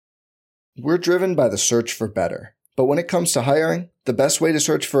We're driven by the search for better. But when it comes to hiring, the best way to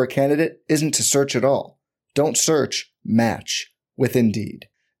search for a candidate isn't to search at all. Don't search, match with Indeed.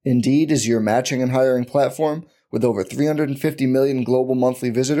 Indeed is your matching and hiring platform with over 350 million global monthly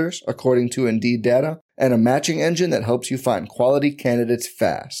visitors, according to Indeed data, and a matching engine that helps you find quality candidates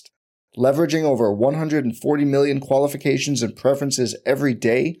fast. Leveraging over 140 million qualifications and preferences every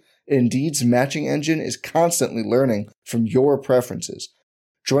day, Indeed's matching engine is constantly learning from your preferences.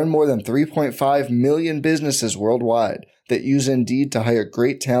 Join more than 3.5 million businesses worldwide that use Indeed to hire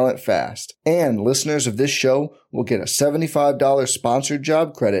great talent fast. And listeners of this show will get a $75 sponsored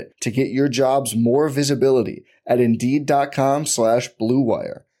job credit to get your jobs more visibility at Indeed.com/Blue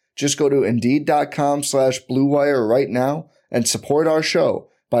Wire. Just go to Indeed.com/Blue Wire right now and support our show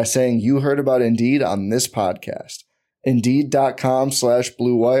by saying you heard about Indeed on this podcast.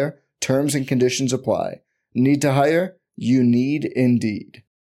 Indeed.com/Blue Wire. Terms and conditions apply. Need to hire? You need Indeed.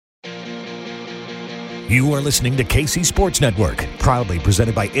 You are listening to KC Sports Network, proudly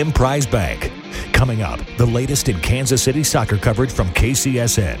presented by Emprise Bank. Coming up, the latest in Kansas City soccer coverage from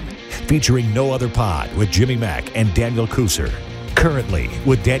KCSN, featuring No Other Pod with Jimmy Mack and Daniel Kuser. Currently,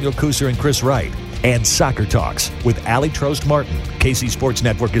 with Daniel Kuser and Chris Wright, and Soccer Talks with Ali Trost Martin. KC Sports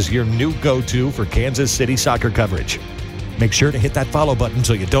Network is your new go-to for Kansas City soccer coverage. Make sure to hit that follow button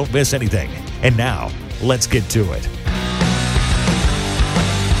so you don't miss anything. And now, let's get to it.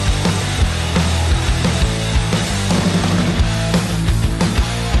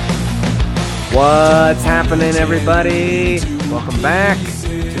 What's happening, everybody? Welcome back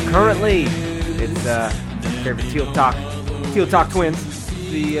to Currently. It's favorite Teal Talk twins.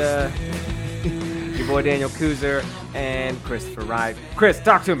 The your boy Daniel Kuser and Christopher Wright. Chris,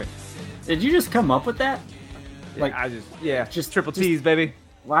 talk to me. Did you just come up with that? Like just triple T's, baby.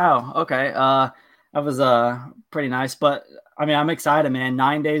 Wow. Okay. That was pretty nice, but I mean, I'm excited, man.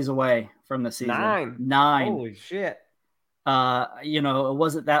 9 days away from the season. Nine. Holy shit. It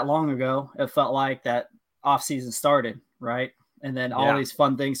wasn't that long ago. It felt like that off season started, right? And then all these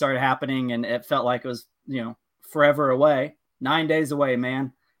fun things started happening, and it felt like it was, forever away. 9 days away,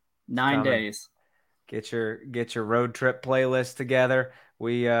 man. 9 days. Get your road trip playlist together.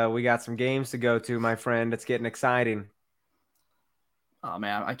 We got some games to go to, my friend. It's getting exciting. Oh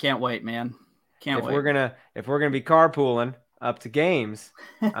man, I can't wait, man. Can't wait. If we're gonna be carpooling up to games,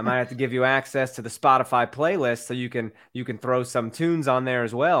 I might have to give you access to the Spotify playlist so you can throw some tunes on there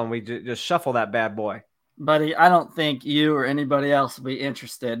as well, and we just shuffle that bad boy. Buddy, I don't think you or anybody else will be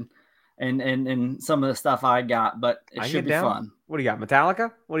interested in some of the stuff I got, but it should be fun. What do you got?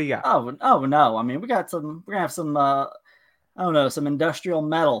 Metallica? What do you got? Oh no. I mean, we're gonna have some some industrial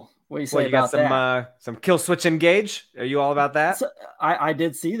metal. What do you say about that? You got some Kill Switch Engage? Are you all about that? So, I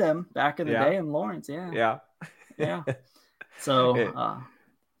did see them back in the day in Lawrence. Yeah. So,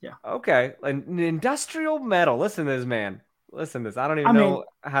 yeah. Okay. Industrial metal. Listen to this, man. Listen to this. I don't even know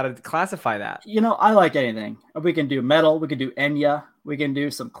how to classify that. I like anything. We can do metal. We can do Enya. We can do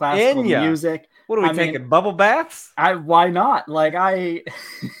some classical music. What are we taking? Bubble baths? Why not? Like I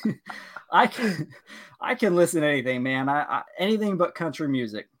can listen to anything, man. Anything but country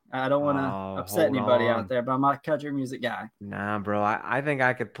music. I don't want to upset anybody out there, but I'm not a country music guy. Nah, bro. I think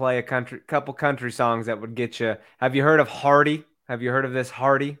I could play a couple country songs that would get you. Have you heard of Hardy? Have you heard of this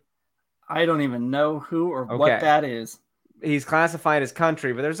Hardy? I don't even know who or what that is. He's classified as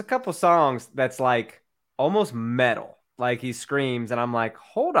country, but there's a couple songs that's like almost metal. Like he screams, and I'm like,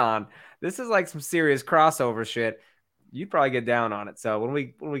 hold on. This is like some serious crossover shit. You'd probably get down on it. So when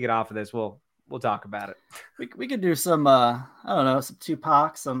we get off of this, we'll talk about it. We could do some some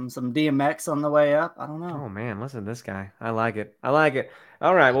Tupac, some DMX on the way up. I don't know. Oh man, listen to this guy. I like it. All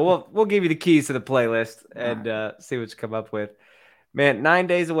right, well we'll give you the keys to the playlist and see what you come up with. Man, 9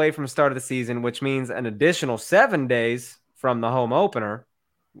 days away from the start of the season, which means an additional 7 days from the home opener.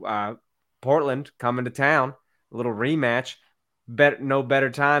 Portland coming to town, a little rematch. No better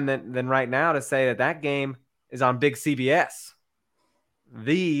time than right now to say that game is on big CBS.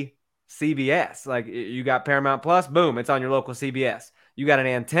 The CBS. Like, you got Paramount Plus, boom, it's on your local CBS. You got an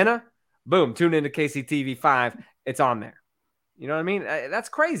antenna, boom, tune into KCTV5, it's on there. You know what I mean? That's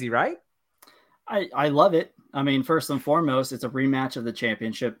crazy, right? I love it. I mean, first and foremost, it's a rematch of the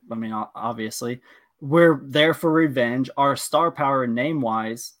championship. I mean, obviously, we're there for revenge. Our star power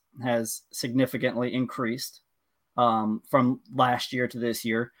name-wise has significantly increased from last year to this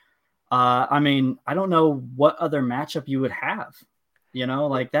year. I mean, I don't know what other matchup you would have.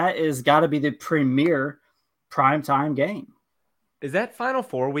 Like that is got to be the premier primetime game. Is that Final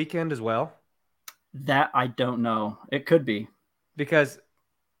Four weekend as well? That I don't know. It could be. Because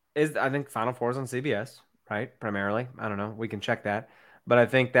I think Final Four is on CBS, right? Primarily. I don't know. We can check that. But I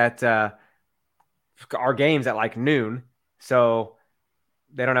think that our games at like noon. So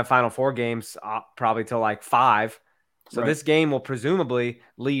they don't have Final Four games probably till like 5. So this game will presumably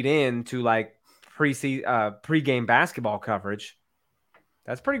lead into like pregame basketball coverage.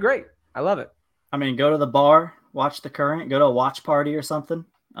 That's pretty great. I love it. I mean, go to the bar, watch the Current, go to a watch party or something,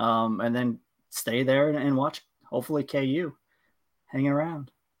 and then stay there and watch, hopefully, KU hang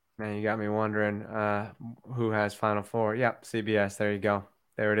around. Man, you got me wondering who has Final Four. Yep, CBS. There you go.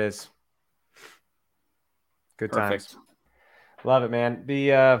 There it is. Good Perfect. times. Love it, man.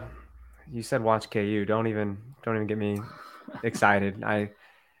 You said watch KU. Don't even get me excited.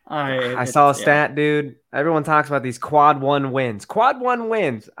 I saw a stat, dude. Everyone talks about these quad one wins. Quad one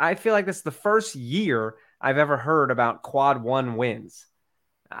wins. I feel like this is the first year I've ever heard about quad one wins.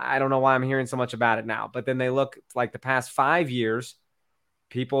 I don't know why I'm hearing so much about it now, but then they look like the past 5 years,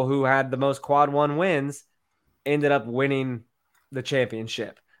 people who had the most quad one wins ended up winning the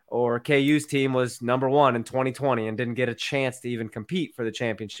championship. Or KU's team was number 1 in 2020 and didn't get a chance to even compete for the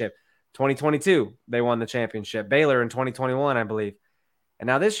championship. 2022, they won the championship. Baylor in 2021, I believe. And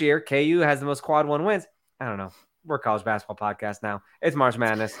now this year, KU has the most quad one wins. I don't know. We're a college basketball podcast now. It's March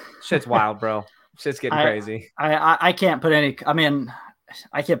Madness. Shit's wild, bro. Shit's getting crazy. I can't put any. I mean,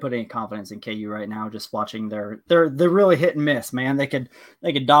 I can't put any confidence in KU right now. Just watching they're really hit and miss, man. They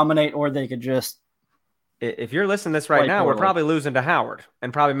could dominate or they could just. If you're listening to this right now, we're probably losing to Howard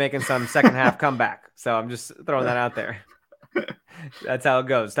and probably making some second half comeback. So I'm just throwing that out there. That's how it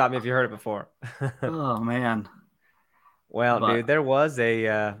goes. Stop me if you heard it before. Oh man. Well, dude, there was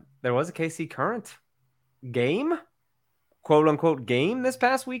a KC Current game, quote unquote game this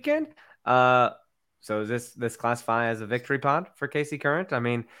past weekend. So is this classify as a victory pod for KC Current? I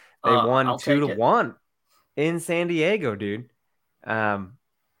mean, they won 2-1 in San Diego, dude.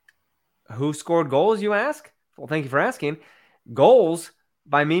 Who scored goals, you ask? Well, thank you for asking. Goals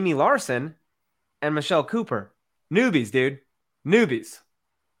by Mimi Larson and Michelle Cooper. Newbies, dude. Newbies.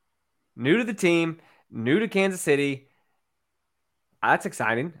 New to the team, new to Kansas City. That's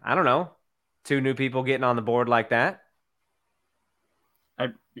exciting. I don't know. 2 new people getting on the board like that.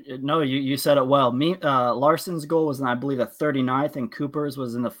 No, you said it well. Larson's goal was in, I believe, the 39th, and Cooper's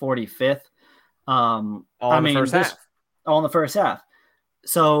was in the 45th. All in the first half.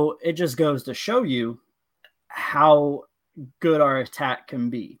 So it just goes to show you how good our attack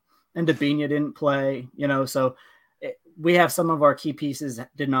can be. And Dabinia didn't play, so we have some of our key pieces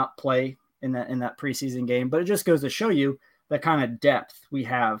did not play in that preseason game, but it just goes to show you the kind of depth we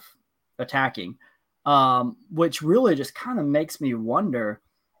have attacking, which really just kind of makes me wonder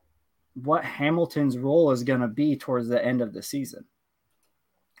what Hamilton's role is going to be towards the end of the season.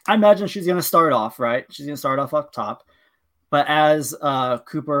 I imagine she's going to start off, right? She's going to start off up top. But as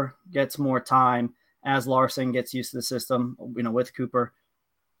Cooper gets more time, as Larson gets used to the system, with Cooper,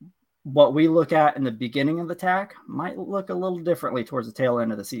 what we look at in the beginning of the attack might look a little differently towards the tail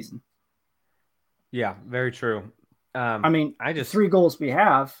end of the season. Yeah, very true. I mean, 3 goals we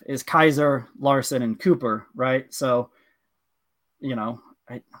have is Kaiser, Larson, and Cooper, right? So,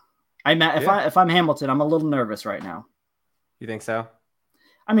 if I'm Hamilton, I'm a little nervous right now. You think so?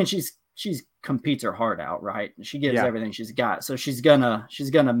 I mean, she's competes her heart out, right? She gives everything she's got, so she's gonna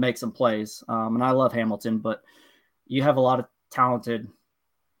make some plays. And I love Hamilton, but you have a lot of talented,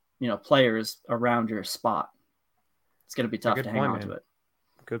 players around your spot. It's gonna be tough to hang on to it.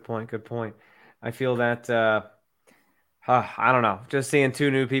 Good point. I feel that. I don't know. Just seeing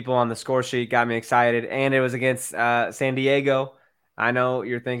 2 new people on the score sheet got me excited, and it was against San Diego. I know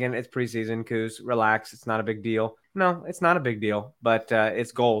you're thinking it's preseason, Coos. Relax. It's not a big deal. No, it's not a big deal, but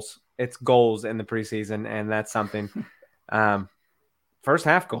it's goals. It's goals in the preseason, and that's something. First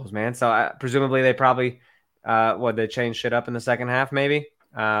half goals, man. So presumably they probably they changed shit up in the second half, maybe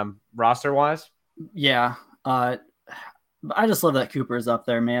roster wise. Yeah. I just love that Cooper is up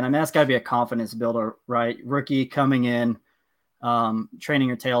there, man. I mean, that's got to be a confidence builder, right? Rookie coming in, training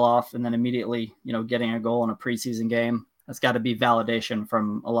your tail off, and then immediately, getting a goal in a preseason game. That's got to be validation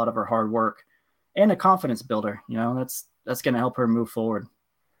from a lot of her hard work and a confidence builder. That's going to help her move forward.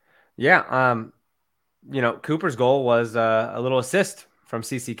 Yeah. Cooper's goal was a little assist from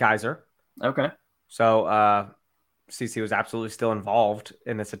CC Kaiser. Okay. So CC was absolutely still involved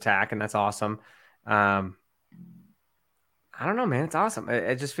in this attack, and that's awesome. I don't know, man. It's awesome.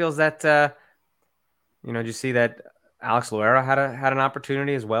 It just feels that, did you see that Alex Loera had an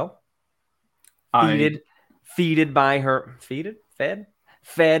opportunity as well? Fed by her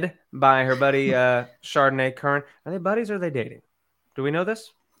buddy Chardonnay Curran. Are they buddies or are they dating? Do we know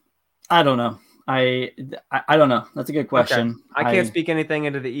this? I don't know. I don't know. That's a good question. Okay. I can't speak anything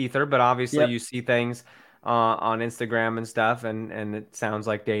into the ether, but obviously you see things on Instagram and stuff, and it sounds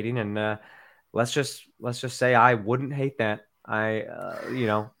like dating. And let's just say I wouldn't hate that. I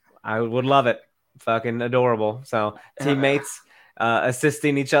would love it. Fucking adorable. So teammates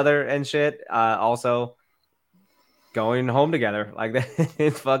assisting each other and shit. Also going home together like that.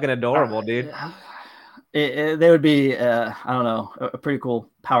 It's fucking adorable, dude. They would be, I don't know, a pretty cool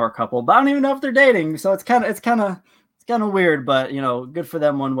power couple. But I don't even know if they're dating, so it's kind of weird. But good for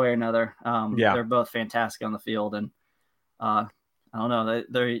them one way or another. Yeah. They're both fantastic on the field, and I don't know,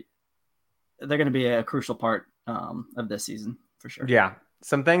 they're going to be a crucial part of this season for sure. Yeah.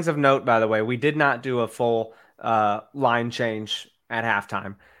 Some things of note, by the way, we did not do a full line change at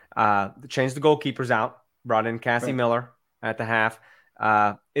halftime. Changed the goalkeepers out, brought in Cassie Miller at the half.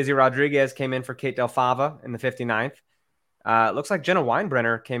 Izzy Rodriguez came in for Kate Del Fava in the 59th. Looks like Jenna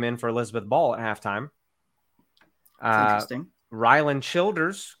Weinbrenner came in for Elizabeth Ball at halftime. Interesting. Rylan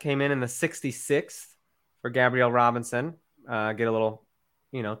Childers came in the 66th for Gabrielle Robinson. Get a little,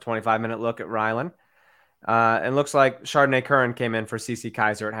 25-minute look at Rylan. And looks like Chardonnay Curran came in for CC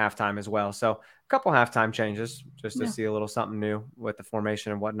Kaiser at halftime as well. So a couple halftime changes just to see a little something new with the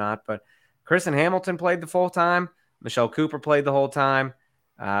formation and whatnot. But Kristen Hamilton played the full time. Michelle Cooper played the whole time.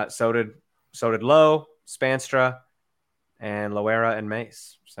 So did Lowe, Spanstra, and Loera and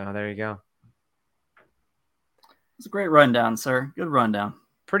Mace. So there you go. It's a great rundown, sir. Good rundown.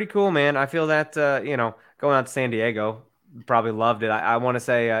 Pretty cool, man. I feel that, going out to San Diego, probably loved it. I want to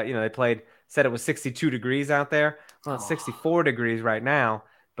say, they said it was 62 degrees out there. Well, it's 64 degrees right now.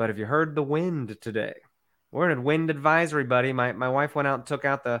 But have you heard the wind today? We're in a wind advisory, buddy. My wife went out and took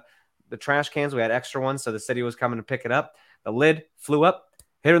out the trash cans. We had extra ones, so the city was coming to pick it up. The lid flew up,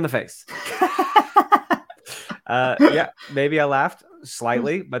 hit her in the face. Maybe I laughed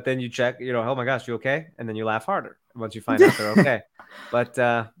slightly, but then you check, oh my gosh, you okay? And then you laugh harder once you find out they're okay. But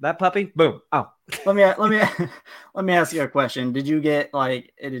that puppy, boom. Oh, let me ask you a question. Did you get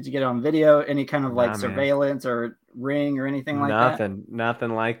it on video? Any kind of surveillance or ring or anything like that?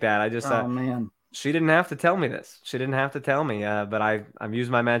 Nothing like that. I just man, she didn't have to tell me this. She didn't have to tell me. But I'm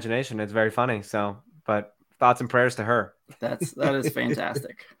using my imagination. It's very funny. So, but thoughts and prayers to her. That is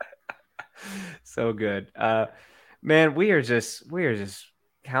fantastic. So good. Man, we are just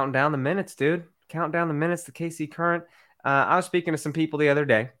counting down the minutes, dude. Counting down the minutes to KC Current. I was speaking to some people the other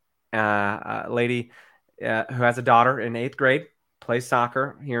day. A lady who has a daughter in 8th grade, plays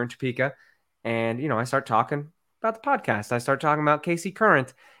soccer here in Topeka. And, I start talking about the podcast. I start talking about KC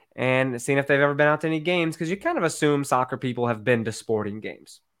Current and seeing if they've ever been out to any games, because you kind of assume soccer people have been to sporting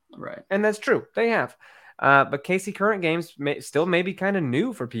games. Right. And that's true. They have. But KC Current games still may be kind of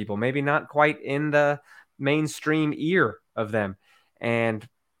new for people, maybe not quite in the mainstream ear of them. And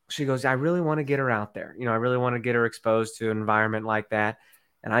she goes, I really want to get her out there. I really want to get her exposed to an environment like that.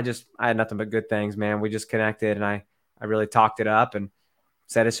 And I had nothing but good things, man. We just connected, and I really talked it up and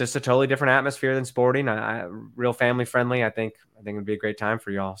said it's just a totally different atmosphere than sporting. Real family friendly. I think it'd be a great time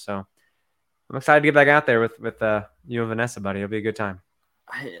for y'all. So I'm excited to get back out there with you and Vanessa, buddy. It'll be a good time.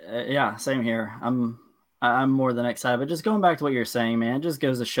 Yeah, same here. I'm more than excited. But just going back to what you're saying, man, it just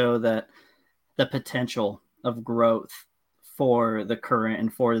goes to show that the potential of growth for the Current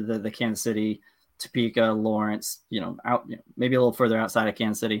and for the Kansas City, Topeka, Lawrence, maybe a little further outside of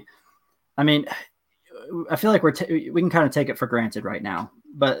Kansas City. I mean, I feel like we can kind of take it for granted right now.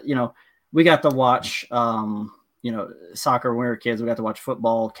 But, we got to watch, soccer when we were kids. We got to watch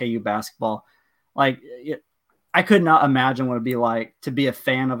football, KU basketball. I could not imagine what it'd be like to be a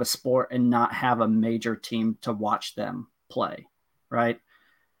fan of a sport and not have a major team to watch them play, right?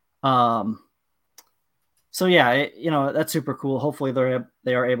 So yeah, that's super cool. Hopefully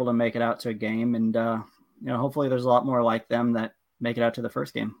they are able to make it out to a game, and hopefully there's a lot more like them that make it out to the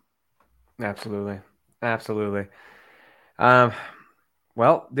first game. Absolutely.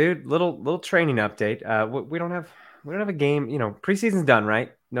 Well, dude, little training update. We don't have a game. Preseason's done,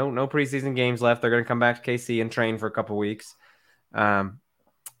 right? No preseason games left. They're going to come back to KC and train for a couple weeks. We don't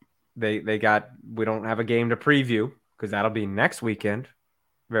have a game to preview because that'll be next weekend.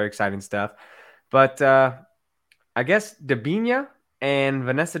 Very exciting stuff. But I guess Dabinia and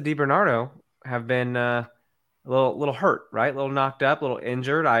Vanessa DiBernardo have been a little hurt, right? A little knocked up, a little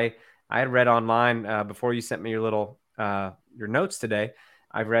injured. I had read online before you sent me your notes today.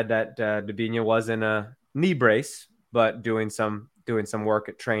 I've read that Dabinia was in a knee brace, but doing some work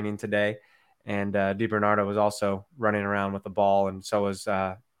at training today. And DiBernardo was also running around with the ball, and so was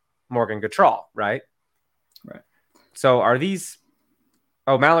Morgan Gautral, right? Right. So are these?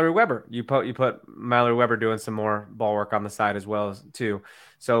 Oh, Mallory Weber. You put Mallory Weber doing some more ball work on the side as well too.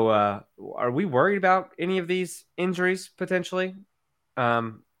 So are we worried about any of these injuries potentially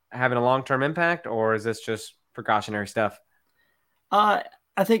having a long-term impact, or is this just precautionary stuff?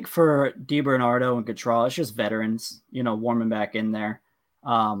 I think for DiBernardo and Gautrat, it's just veterans, warming back in there.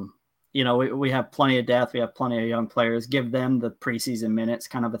 We have plenty of depth. We have plenty of young players. Give them the preseason minutes,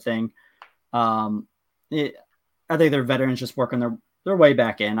 kind of a thing. I think they're veterans just working their way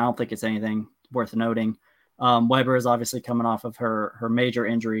back in. I don't think it's anything worth noting. Weber is obviously coming off of her major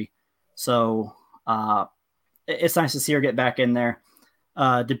injury. So it's nice to see her get back in there.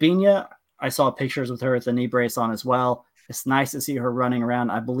 Dabinia, I saw pictures with her with the knee brace on as well. It's nice to see her running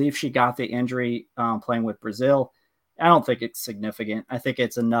around. I believe she got the injury playing with Brazil. I don't think it's significant. I think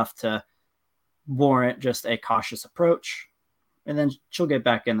it's enough to warrant just a cautious approach. And then she'll get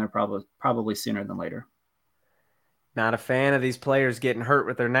back in there probably sooner than later. Not a fan of these players getting hurt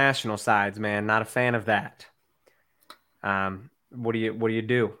with their national sides, man. Not a fan of that. What do you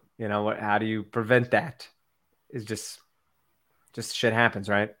do? How do you prevent that? It's just shit happens,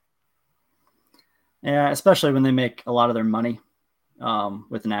 right? Yeah, especially when they make a lot of their money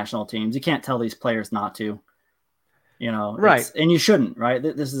with the national teams. You can't tell these players not to, right? And you shouldn't, right?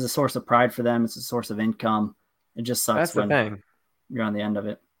 This is a source of pride for them. It's a source of income. It just sucks That's the thing. You're on the end of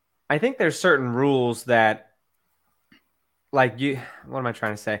it. I think there's certain rules that, what am I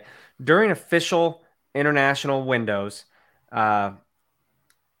trying to say? During official international windows,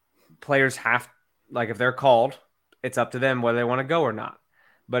 players have, if they're called, it's up to them whether they want to go or not.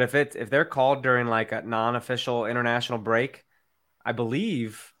 But if they're called during like a non-official international break, I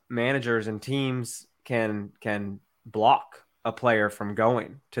believe managers and teams can block a player from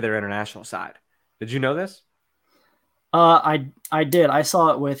going to their international side. Did you know this? I did. I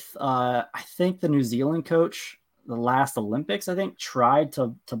saw it with I think the New Zealand coach, the last Olympics, I think, tried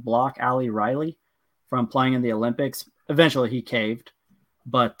to block Ali Riley from playing in the Olympics. Eventually he caved.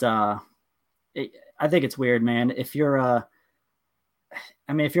 But I think it's weird, man. If you're a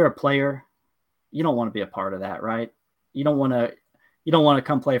player, you don't want to be a part of that, right? You don't want to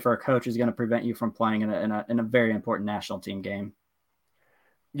come play for a coach who's going to prevent you from playing in a very important national team game.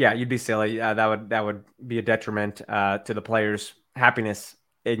 Yeah, you'd be silly. That would be a detriment to the players' happiness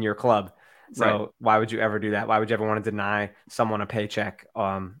in your club. So right. Why would you ever do that? Why would you ever want to deny someone a paycheck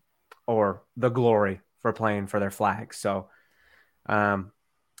or the glory for playing for their flag? So, well,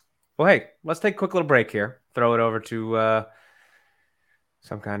 hey, let's take a quick little break here. Throw it over to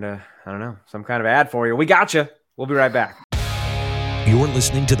some kind of ad for you. We got you. We'll be right back. You're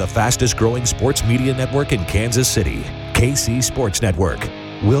listening to the fastest growing sports media network in Kansas City, KC Sports Network.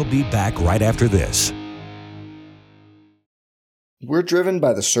 We'll be back right after this. We're driven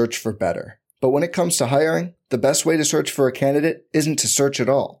by the search for better. But when it comes to hiring, the best way to search for a candidate isn't to search at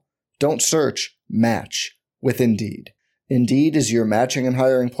all. Don't search, match with Indeed. Indeed is your matching and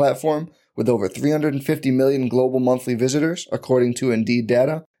hiring platform with over 350 million global monthly visitors, according to Indeed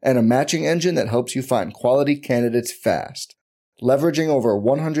data, and a matching engine that helps you find quality candidates fast. Leveraging over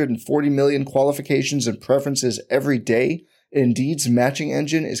 140 million qualifications and preferences every day, Indeed's matching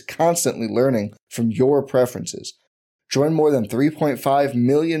engine is constantly learning from your preferences. Join more than 3.5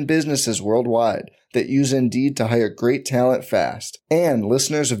 million businesses worldwide that use Indeed to hire great talent fast. And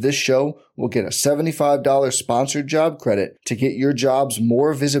listeners of this show will get a $75 sponsored job credit to get your jobs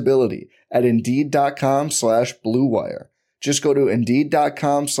more visibility at Indeed.com/Blue Wire. Just go to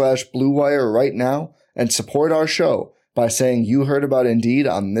Indeed.com/Blue Wire right now and support our show by saying you heard about Indeed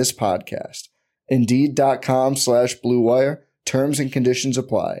on this podcast. Indeed.com/Blue Wire. Terms and conditions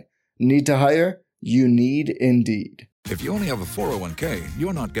apply. Need to hire? You need Indeed. If you only have a 401k,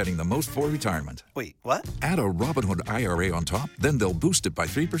 you're not getting the most for retirement. Wait, what? Add a Robinhood IRA on top, then they'll boost it by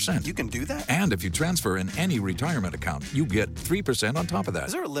 3%. You can do that? And if you transfer in any retirement account, you get 3% on top of that.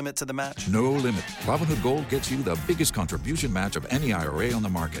 Is there a limit to the match? No limit. Robinhood Gold gets you the biggest contribution match of any IRA on the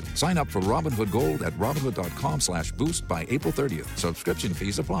market. Sign up for Robinhood Gold at Robinhood.com/boost by April 30th. Subscription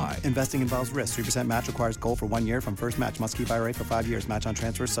fees apply. Investing involves risk. 3% match requires gold for 1 year from first match. Must keep IRA for 5 years. Match on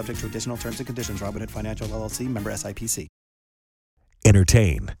transfers subject to additional terms and conditions. Robinhood Financial LLC, member SIPC.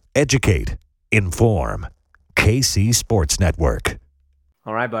 Entertain, educate, inform. KC Sports Network.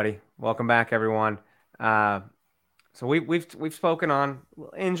 All right, buddy. Welcome back, everyone. So we've spoken on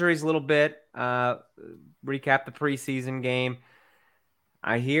injuries a little bit. Recap the preseason game.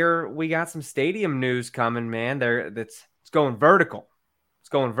 I hear we got some stadium news coming, man. It's going vertical. It's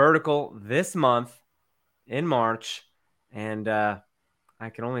going vertical this month in March, and I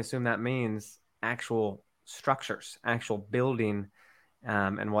can only assume that means actual structures, actual building.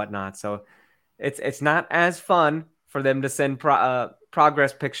 And whatnot. So it's not as fun for them to send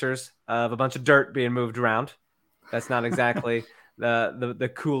progress pictures of a bunch of dirt being moved around. That's not exactly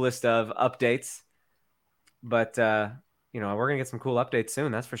the coolest of updates. But we're gonna get some cool updates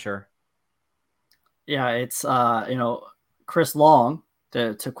soon. That's for sure. Yeah, it's Chris Long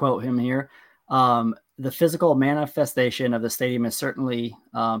to quote him here. The physical manifestation of the stadium is certainly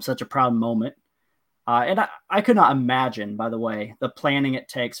such a proud moment. And I could not imagine, by the way, the planning it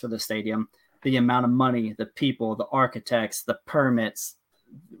takes for the stadium, the amount of money, the people, the architects, the permits,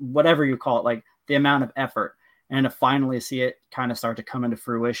 whatever you call it, like the amount of effort, and to finally see it kind of start to come into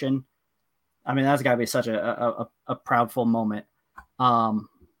fruition. I mean, that's got to be such a proudful moment. And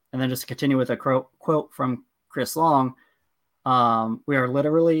then just to continue with a quote from Chris Long, we are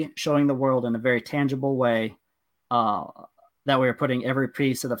literally showing the world in a very tangible way that we are putting every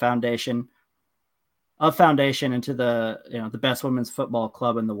piece of the foundation into the best women's football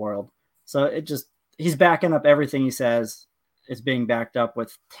club in the world. So he's backing up everything he says. It's being backed up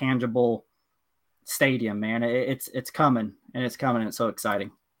with tangible stadium, man. It's coming, and it's coming. It's so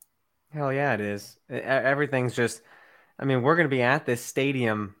exciting. Hell yeah, it is. Everything's just, I mean, we're going to be at this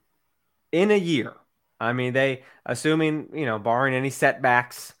stadium in a year. I mean, assuming, barring any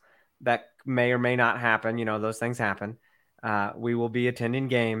setbacks that may or may not happen, those things happen. We will be attending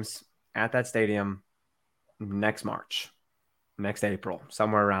games at that stadium next March, next April,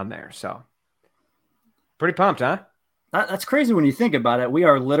 somewhere around there. So pretty pumped, huh? That's crazy when you think about it. We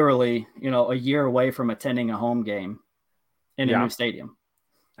are literally, a year away from attending a home game in a new stadium.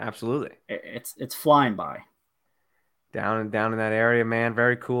 Absolutely. It's flying by. Down in that area, man.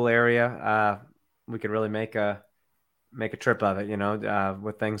 Very cool area. We could really make a trip of it,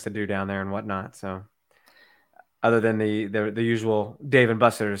 with things to do down there and whatnot. So other than the usual Dave and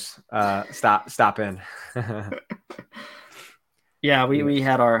Buster's stop in. Yeah, we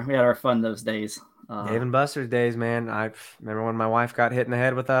had our fun those days. Dave and Buster's days, man. I remember when my wife got hit in the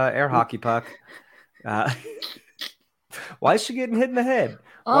head with a air hockey puck. Why is she getting hit in the head?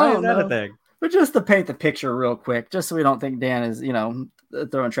 Why is that a thing? But just to paint the picture real quick, just so we don't think Dan is,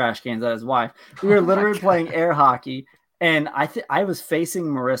 throwing trash cans at his wife. We were literally playing air hockey, and I was facing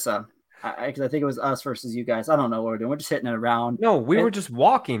Marissa because I think it was us versus you guys. I don't know what we're doing. We're just hitting it around. No, we were just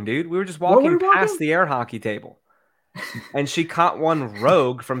walking, dude. We were just walking past the air hockey table. And she caught one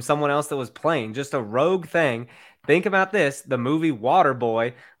rogue from someone else that was playing, just a rogue thing. Think about this, the movie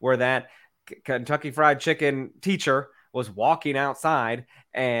Waterboy, where that Kentucky Fried Chicken teacher was walking outside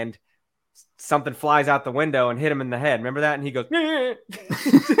and something flies out the window and hit him in the head. Remember that? And he goes,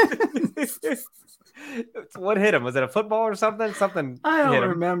 what hit him? Was it a football or something? Something I don't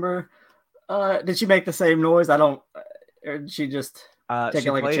remember. Did she make the same noise? Or did she just... she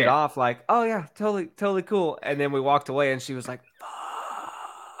played it off like, oh yeah, totally cool. And then we walked away and she was like,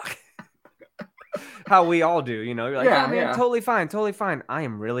 fuck. How we all do, You're like, yeah, man, totally fine. I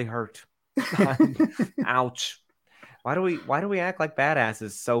am really hurt. Ouch. Why do we act like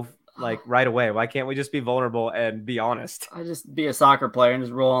badasses so right away? Why can't we just be vulnerable and be honest? I just be a soccer player and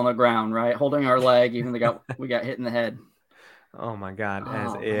just roll on the ground, right? Holding our leg, even though we got hit in the head. Oh my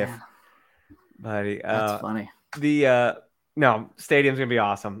God. If, buddy, that's funny. No, stadium's going to be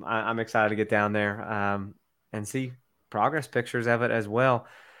awesome. I'm excited to get down there and see progress pictures of it as well.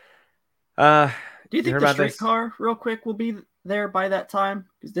 Do you think the streetcar, real quick, will be there by that time?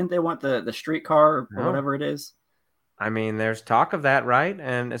 Because didn't they want the streetcar or whatever it is? I mean, there's talk of that, right?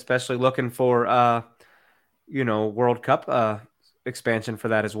 And especially looking for, World Cup expansion for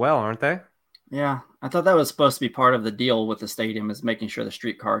that as well, aren't they? Yeah, I thought that was supposed to be part of the deal with the stadium, is making sure the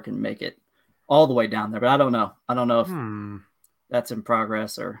streetcar can make it all the way down there, but I don't know. I don't know if that's in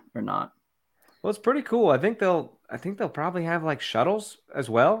progress or not. Well, it's pretty cool. I think they'll probably have like shuttles as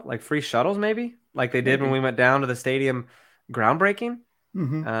well, like free shuttles maybe, like they did when we went down to the stadium groundbreaking.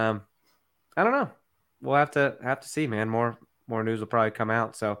 Mm-hmm. I don't know. We'll have to see, man. More news will probably come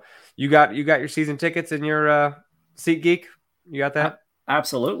out. So you got your season tickets and your SeatGeek. You got that?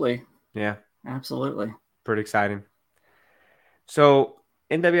 Absolutely. Yeah. Absolutely. Pretty exciting. So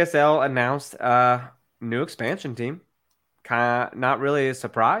NWSL announced a new expansion team. Not really a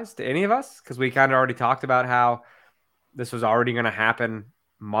surprise to any of us because we kind of already talked about how this was already going to happen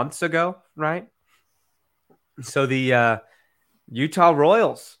months ago, right? So the Utah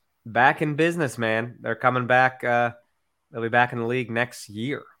Royals back in business, man. They're coming back. They'll be back in the league next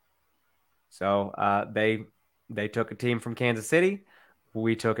year. So they took a team from Kansas City.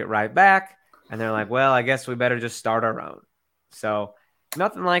 We took it right back, and they're like, well, I guess we better just start our own. So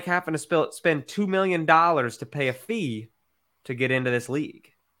nothing like having to spend $2 million to pay a fee to get into this league.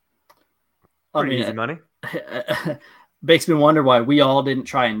 Pretty easy money. Makes me wonder why we all didn't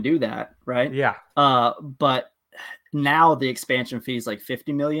try and do that, right? Yeah. But now the expansion fee is like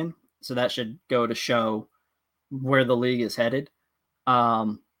 $50 million, so that should go to show where the league is headed.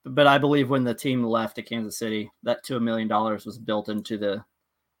 But I believe when the team left to Kansas City, that $2 million was built into the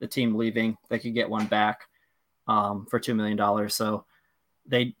team leaving. They could get one back for $2 million. So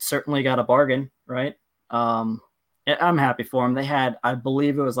they certainly got a bargain, right? I'm happy for them. They had, I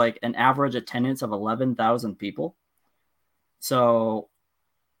believe it was like an average attendance of 11,000 people. So,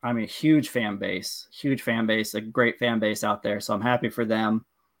 I mean, huge fan base, a great fan base out there. So I'm happy for them.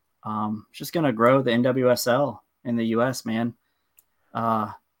 Just going to grow the NWSL in the US, man.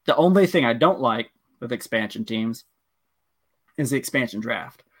 The only thing I don't like with expansion teams is the expansion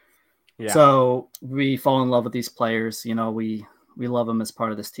draft. Yeah. So we fall in love with these players. You know, we love them as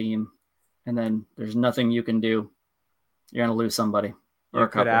part of this team. And then there's nothing you can do. You're going to lose somebody. You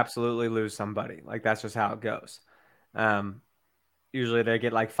could absolutely lose somebody. Like, that's just how it goes. Usually they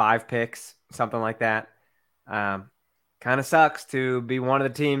get like 5 picks, something like that. Kind of sucks to be one of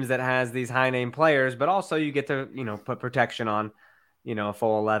the teams that has these high name players, but also you get to, put protection on, a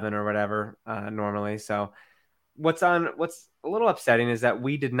full 11 or whatever normally. So what's a little upsetting is that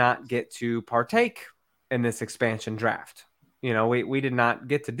we did not get to partake in this expansion draft. We did not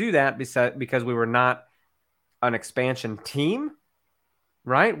get to do that because we were not an expansion team,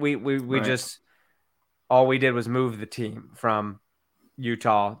 right? We Right. just, all we did was move the team from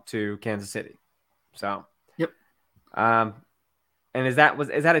Utah to Kansas City. So, yep. And is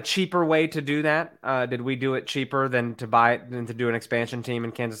that a cheaper way to do that? Did we do it cheaper than to do an expansion team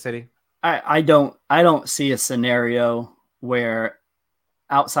in Kansas City? I don't see a scenario where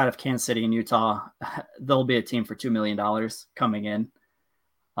outside of Kansas City and Utah, there'll be a team for $2 million coming in.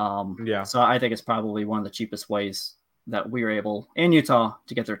 Yeah. So I think it's probably one of the cheapest ways that we were able in Utah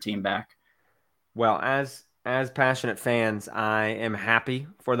to get their team back. Well, as passionate fans, I am happy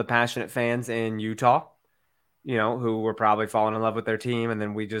for the passionate fans in Utah, who were probably falling in love with their team, and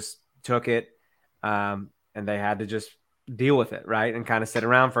then we just took it, and they had to just deal with it, right, and kind of sit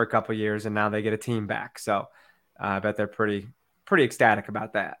around for a couple of years, and now they get a team back. So I bet they're pretty ecstatic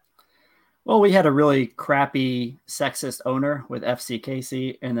about that. Well, we had a really crappy sexist owner with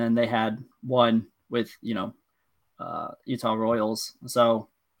FCKC, and then they had one with Utah Royals. So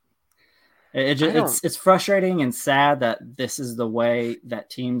it's frustrating and sad that this is the way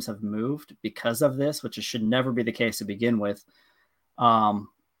that teams have moved because of this, which should never be the case to begin with. We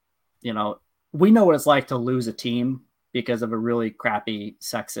know what it's like to lose a team because of a really crappy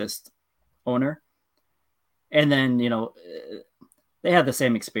sexist owner. And then, they had the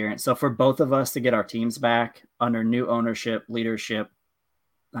same experience. So for both of us to get our teams back under new ownership, leadership,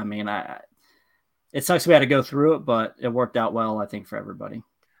 I mean, it sucks we had to go through it, but it worked out well, I think, for everybody,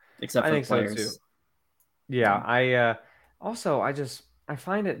 except for the players. So too. Yeah. I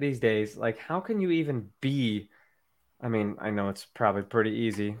find it these days, like, how can you even be, I mean, I know it's probably pretty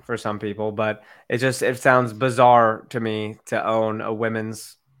easy for some people, but it sounds bizarre to me to own a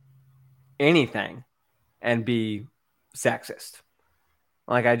women's anything and be sexist.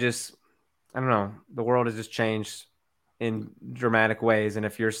 Like, I don't know. The world has just changed in dramatic ways. And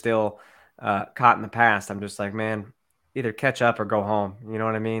if you're still caught in the past, I'm just like, man, either catch up or go home. You know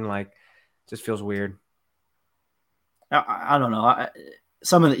what I mean? Like, it just feels weird. I don't know.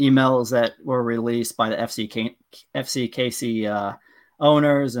 Some of the emails that were released by the FCKC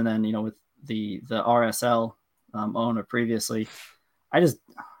owners, and then, with the RSL owner previously,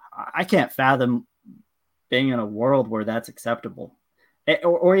 I can't fathom being in a world where that's acceptable.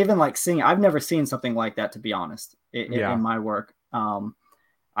 Or even like seeing, I've never seen something like that, to be honest, in my work.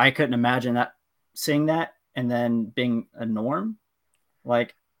 I couldn't imagine seeing that and then being a norm.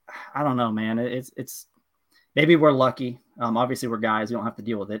 Like, I don't know, man. It's maybe we're lucky. Obviously we're guys, we don't have to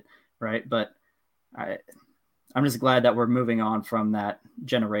deal with it. Right. But I'm just glad that we're moving on from that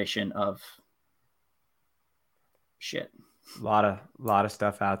generation of shit. A lot of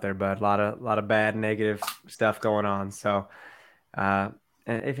stuff out there, bud. A lot of bad, negative stuff going on. So, and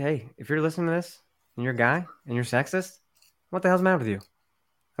if you're listening to this and you're a guy and you're sexist, what the hell's the matter with you?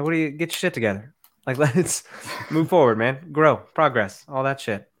 Like, what do you get your shit together? Like, let's move forward, man. Grow, progress, all that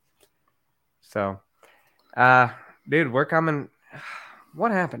shit. So, dude, we're coming.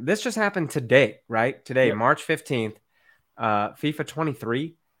 What happened? This just happened today, right? Today, yep. March 15th, FIFA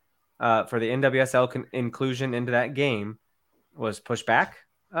 23 for the NWSL inclusion into that game was pushed back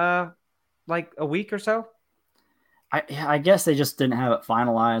like a week or so. I guess they just didn't have it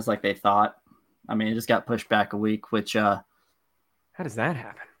finalized like they thought. I mean, it just got pushed back a week, which how does that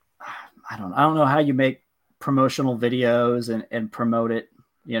happen? I don't know how you make promotional videos and promote it,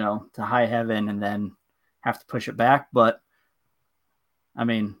 to high heaven and then have to push it back. But I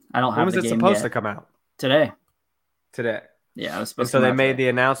mean, I don't have the game yet. When was it supposed to come out? Today. Yeah, it was supposed to come out. So they made today. the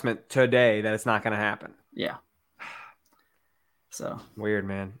announcement today that it's not going to happen. Yeah. So weird,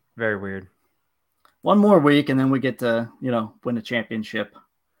 man. Very weird. One more week, and then we get to, win a championship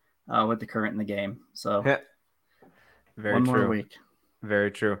with the current in the game. So very one true. more week.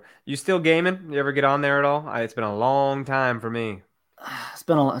 Very true. You still gaming? You ever get on there at all? It's been a long time for me. It's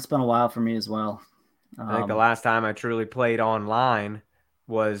been a while for me as well. I think the last time I truly played online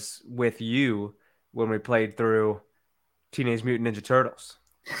was with you when we played through Teenage Mutant Ninja Turtles.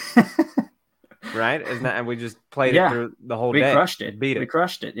 Right? Isn't that? And we just played it Yeah, through the whole we day. crushed it. Beat it. We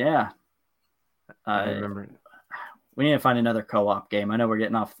crushed it. Yeah. I remember. We need to find another co-op game. I know we're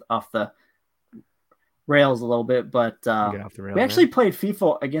getting off the rails a little bit, but Get off the rails, we actually man. played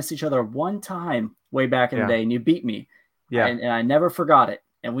FIFA against each other one time way back in the day, and you beat me. Yeah. And I never forgot it.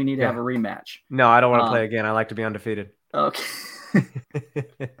 And we need to have a rematch. No, I don't want to play again. I like to be undefeated. Okay.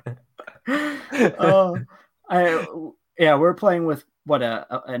 We're playing with what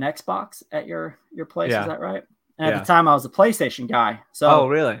an Xbox at your place. Yeah. Is that right? And at the time, I was a PlayStation guy. So, oh,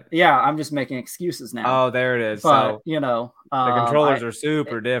 really? Yeah, I'm just making excuses now. Oh, there it is. But so the controllers are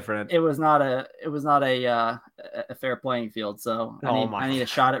super different. It was not a fair playing field. So I need a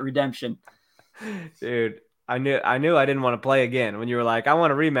shot at redemption. Dude, I knew I didn't want to play again. When you were like, I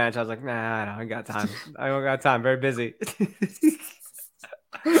want a rematch, I was like, nah, I don't got time. I don't got time. Very busy.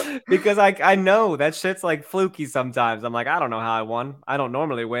 Because I know that shit's like fluky sometimes. I'm like, I don't know how I won. I don't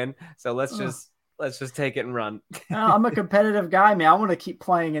normally win. So let's just take it and run. I'm a competitive guy, man. I want to keep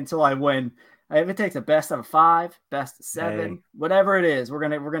playing until I win. If it takes a best of 5, best of 7, whatever it is, we're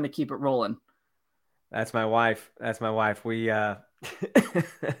gonna keep it rolling. That's my wife. We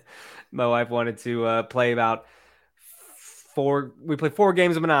my wife wanted to play about 4. We played 4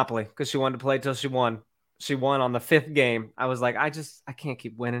 games of Monopoly because she wanted to play till she won. She won on the 5th game. I was like, I can't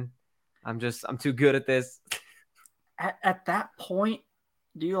keep winning. I'm too good at this. At that point,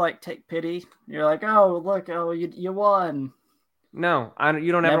 do you like take pity? You're like, oh look, you won. No,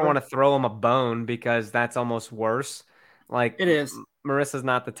 you don't ever want to throw them a bone because that's almost worse. Like it is. Marissa's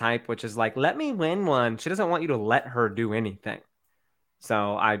not the type which is like, let me win one. She doesn't want you to let her do anything.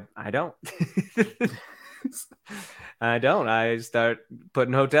 So I don't. I don't. I start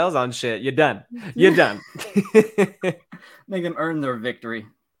putting hotels on shit. You're done. You're done. Make them earn their victory.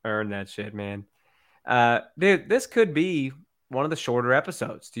 Earn that shit, man. Dude, this could be one of the shorter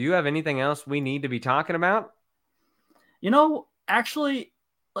episodes. Do you have anything else we need to be talking about? Actually,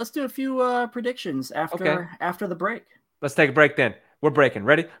 let's do a few predictions after the break. Let's take a break then. We're breaking.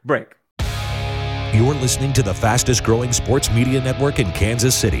 Ready? Break. You're listening to the fastest growing sports media network in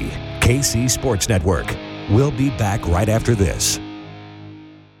Kansas City, KC Sports Network. We'll be back right after this.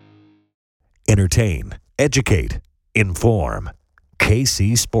 Entertain, educate, inform.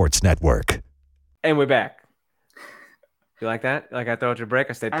 KC Sports Network. And we're back. You like that? Like I throw it to break?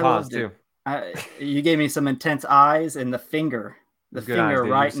 I stayed paused too. You gave me some intense eyes and the finger. The good finger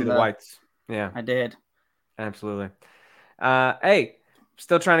eyes, right in the whites. Yeah. I did. Absolutely. Hey,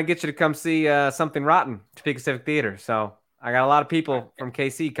 still trying to get you to come see Something Rotten, Topeka Civic Theater. So I got a lot of people from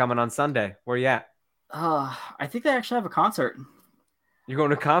KC coming on Sunday. Where you at? I think they actually have a concert. You're going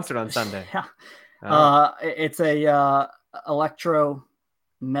to a concert on Sunday? Yeah. It's a electro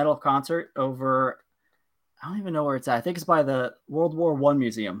metal concert over. I don't even know where it's at. I think it's by the World War I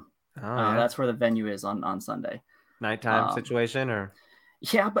Museum. That's where the venue is on Sunday. Nighttime situation or?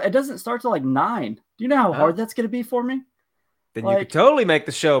 Yeah, but it doesn't start till like 9. Do you know how hard that's going to be for me? Then you could totally make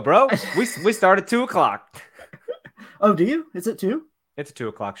the show, bro. we start at 2:00. Oh, do you? Is it 2? It's a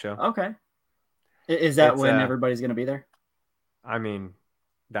 2:00 show. Okay. Is that when everybody's going to be there? I mean,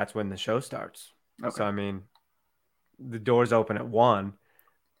 that's when the show starts. Okay. So, I mean, the doors open at 1,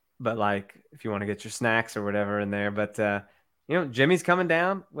 but like, if you want to get your snacks or whatever in there, but Jimmy's coming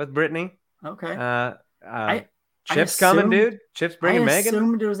down with Brittany. Okay. Chip's coming, dude. Chip's bringing Megan. I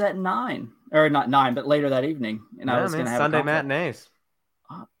assumed it was at 9, or not 9, but later that evening. And I was going to have Sunday matinees.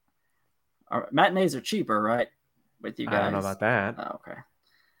 Matinees are cheaper, right? With you guys. I don't know about that. Oh, okay.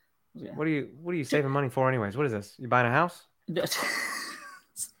 Yeah. What are you saving money for, anyways? What is this? You buying a house?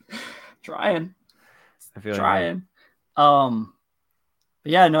 Trying. I feel trying. But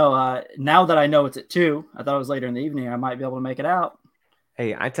yeah, no. Now that I know it's at 2, I thought it was later in the evening. I might be able to make it out.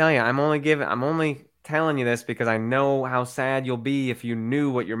 Hey, I tell you, I'm only telling you this because I know how sad you'll be if you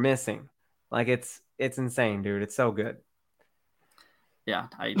knew what you're missing. Like it's insane, dude. It's so good. Yeah,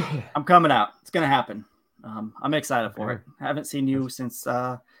 I'm coming out. It's gonna happen. I'm excited for it. I haven't seen you since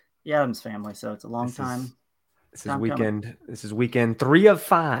the Addams Family, so it's a long time. This is weekend. Coming. This is weekend 3 of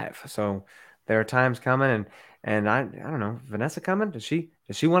 5. So there are times coming, and I don't know. Vanessa coming? Does she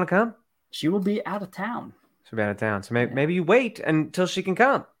want to come? She will be out of town. She'll be out of town. So maybe you wait until she can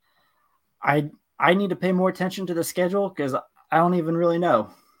come. I need to pay more attention to the schedule because I don't even really know.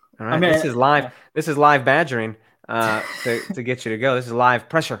 All right, this is live. Yeah. This is live badgering to get you to go. This is live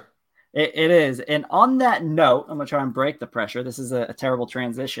pressure. It is. And on that note, I'm going to try and break the pressure. This is a terrible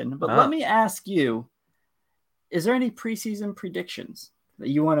transition, but let me ask you, is there any preseason predictions that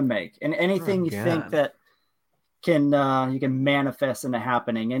you want to make, and anything you think that can you can manifest into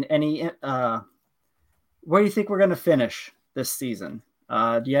happening, and any where do you think we're going to finish this season?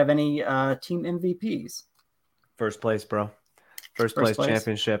 Do you have any team MVPs? First place, bro. First place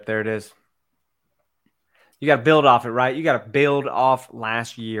championship. There it is. You got to build off it, right? You got to build off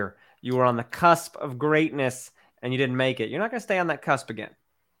last year. You were on the cusp of greatness and you didn't make it. You're not going to stay on that cusp again.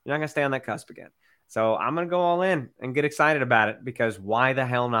 So I'm going to go all in and get excited about it, because why the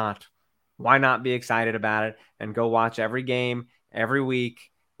hell not? Why not be excited about it and go watch every game every week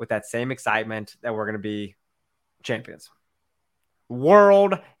with that same excitement that we're going to be champions.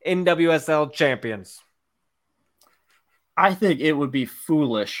 World NWSL champions. I think it would be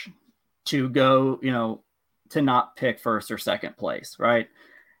foolish to go, to not pick first or second place, right?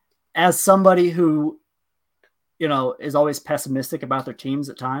 As somebody who, is always pessimistic about their teams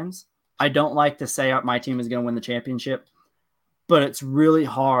at times, I don't like to say my team is going to win the championship, but it's really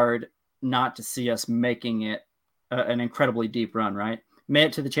hard not to see us making it an incredibly deep run, right? Made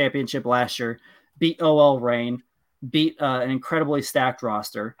it to the championship last year, beat OL Reign, beat an incredibly stacked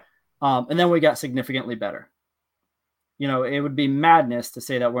roster, and then we got significantly better. It would be madness to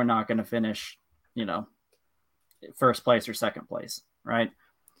say that we're not going to finish, first place or second place, right?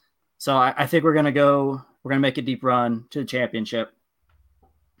 So I think we're going to make a deep run to the championship.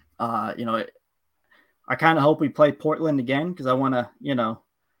 I kind of hope we play Portland again, because I want to,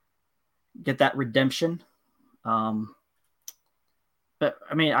 get that redemption. But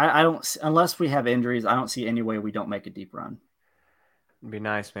I mean, I don't, unless we have injuries, I don't see any way we don't make a deep run. It'd be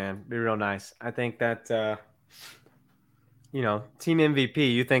nice, man. It'd be real nice. I think that, team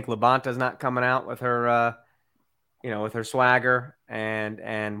MVP, you think Labanta's not coming out with her, with her swagger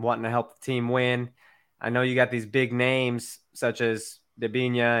and wanting to help the team win. I know you got these big names such as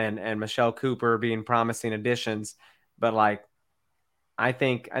Dabinia and Michelle Cooper being promising additions, but I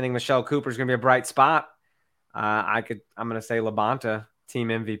think Michelle Cooper is going to be a bright spot. I'm going to say Labanta team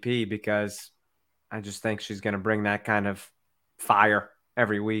MVP, because I just think she's going to bring that kind of fire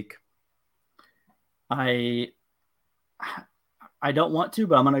every week. I don't want to,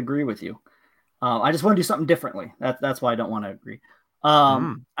 but I'm going to agree with you. I just want to do something differently. That's why I don't want to agree.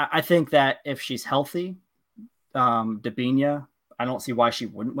 I think that if she's healthy, Dabinia, I don't see why she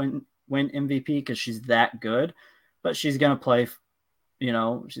wouldn't win MVP, because she's that good. But she's going to play,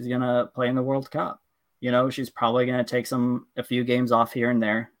 she's going to play in the World Cup. She's probably going to take a few games off here and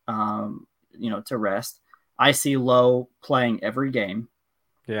there, to rest. I see Lowe playing every game.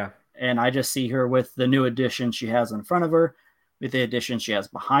 Yeah. And I just see her with the new addition she has in front of her, with the addition she has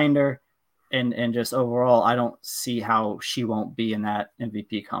behind her. And just overall, I don't see how she won't be in that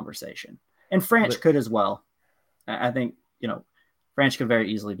MVP conversation. And Franch could as well. I think, Franch could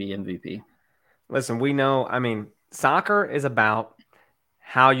very easily be MVP. Listen, we know, soccer is about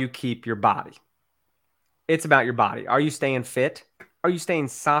how you keep your body. It's about your body. Are you staying fit? Are you staying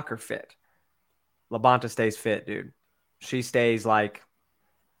soccer fit? Labanta stays fit, dude. She stays I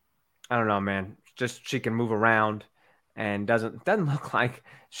don't know, man. Just she can move around and doesn't look like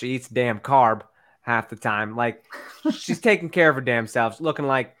she eats damn carb half the time. She's taking care of her damn self, looking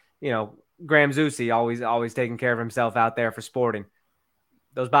like, Graham Zusi, always taking care of himself out there for sporting.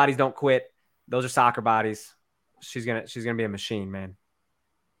 Those bodies don't quit. Those are soccer bodies. She's gonna be a machine, man.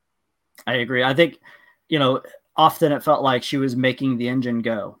 I agree. I think, often it felt like she was making the engine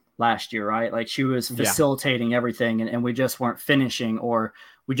go last year, right? Like she was facilitating everything, and we just weren't finishing, or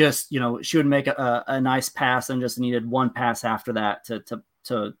we just, she would make a nice pass and just needed one pass after that to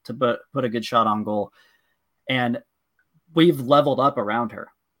put a good shot on goal. And we've leveled up around her.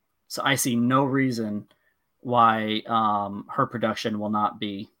 So I see no reason why her production will not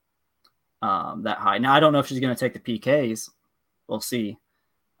be that high. Now, I don't know if she's going to take the PKs. We'll see.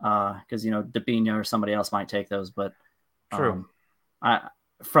 Because, Dabinia or somebody else might take those. But true.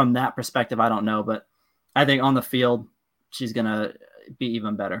 From that perspective, I don't know. But I think on the field, she's going to be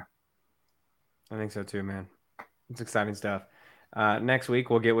even better. I think so too, man. It's exciting stuff. Next week,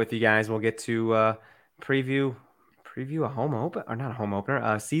 we'll get with you guys. We'll get to preview a home open, or not a home opener,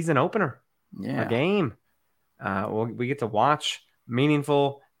 a season opener. Yeah. A game. We get to watch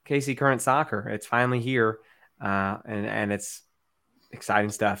meaningful KC Current soccer. It's finally here, and it's exciting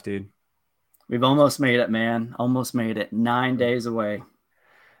stuff, dude. We've almost made it, man. Almost made it. 9 days away.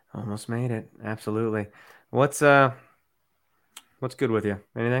 Almost made it. Absolutely. What's good with you?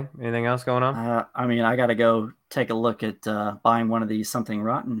 Anything else going on? I got to go take a look at buying one of these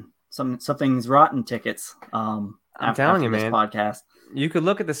something's rotten tickets. I'm telling you, man. Podcast. you could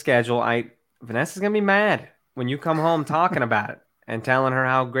look at the schedule. Vanessa's going to be mad when you come home talking about it and telling her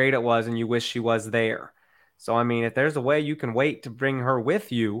how great it was and you wish she was there. So, I mean, if there's a way you can wait to bring her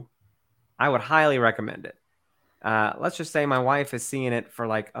with you, I would highly recommend it. Let's just say my wife is seeing it for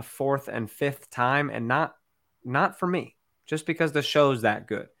like a 4th and 5th time, and not for me, just because the show's that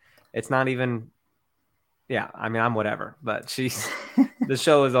good. It's not even, yeah, I mean, I'm whatever, but the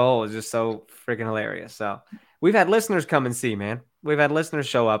show as a whole is just so freaking hilarious. So we've had listeners come and see, man. We've had listeners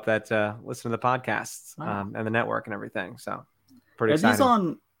show up that listen to the podcasts and the network and everything. So pretty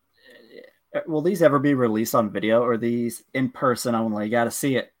exciting. Will these ever be released on video, or are these in person only? You got to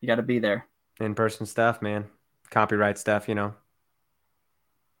see it. You got to be there. In-person stuff, man. Copyright stuff, you know.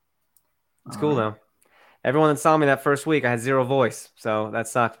 It's cool, though. Everyone that saw me that first week, I had 0 voice. So that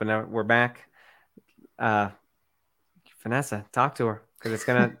sucked, but now we're back. Vanessa, talk to her, because she's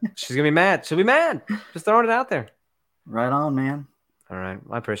going to be mad. She'll be mad. Just throwing it out there. Right on, man. All right.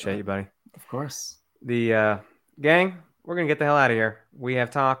 I appreciate you, buddy. Of course. The gang, we're going to get the hell out of here. We have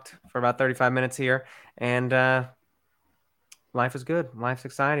talked for about 35 minutes here, and life is good. Life's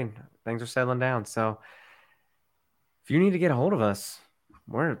exciting. Things are settling down. So if you need to get a hold of us,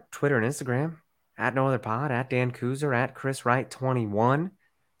 we're at Twitter and Instagram, at NoOtherPod, at Dan Kuzer, at ChrisWright21.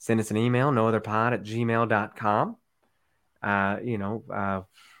 Send us an email, nootherpod@gmail.com.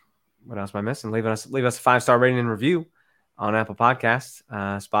 What else am I missing? Leave us a 5-star rating and review on Apple Podcasts,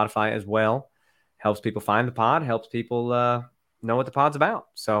 Spotify as well. Helps people find the pod, helps people know what the pod's about.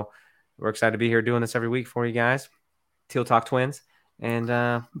 So we're excited to be here doing this every week for you guys. Teal Talk Twins. And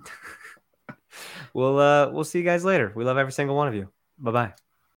we'll see you guys later. We love every single one of you. Bye-bye.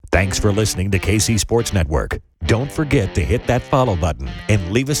 Thanks for listening to KC Sports Network. Don't forget to hit that follow button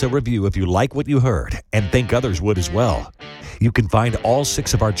and leave us a review if you like what you heard and think others would as well. You can find all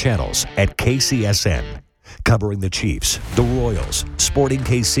 6 of our channels at KCSN, covering the Chiefs, the Royals, Sporting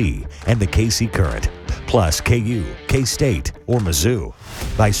KC, and the KC Current, plus KU, K-State, or Mizzou,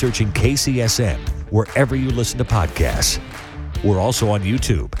 by searching KCSN wherever you listen to podcasts. We're also on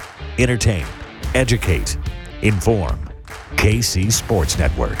YouTube. Entertain, educate, inform. KC Sports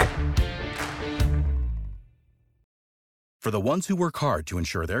Network. For the ones who work hard to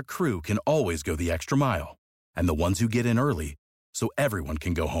ensure their crew can always go the extra mile, and the ones who get in early so everyone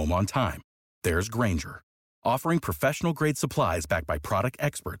can go home on time, there's Grainger, offering professional-grade supplies backed by product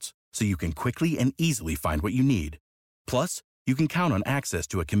experts so you can quickly and easily find what you need. Plus, you can count on access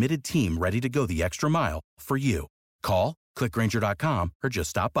to a committed team ready to go the extra mile for you. Call, click Grainger.com, or just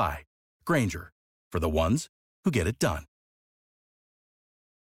stop by. Grainger, for the ones who get it done.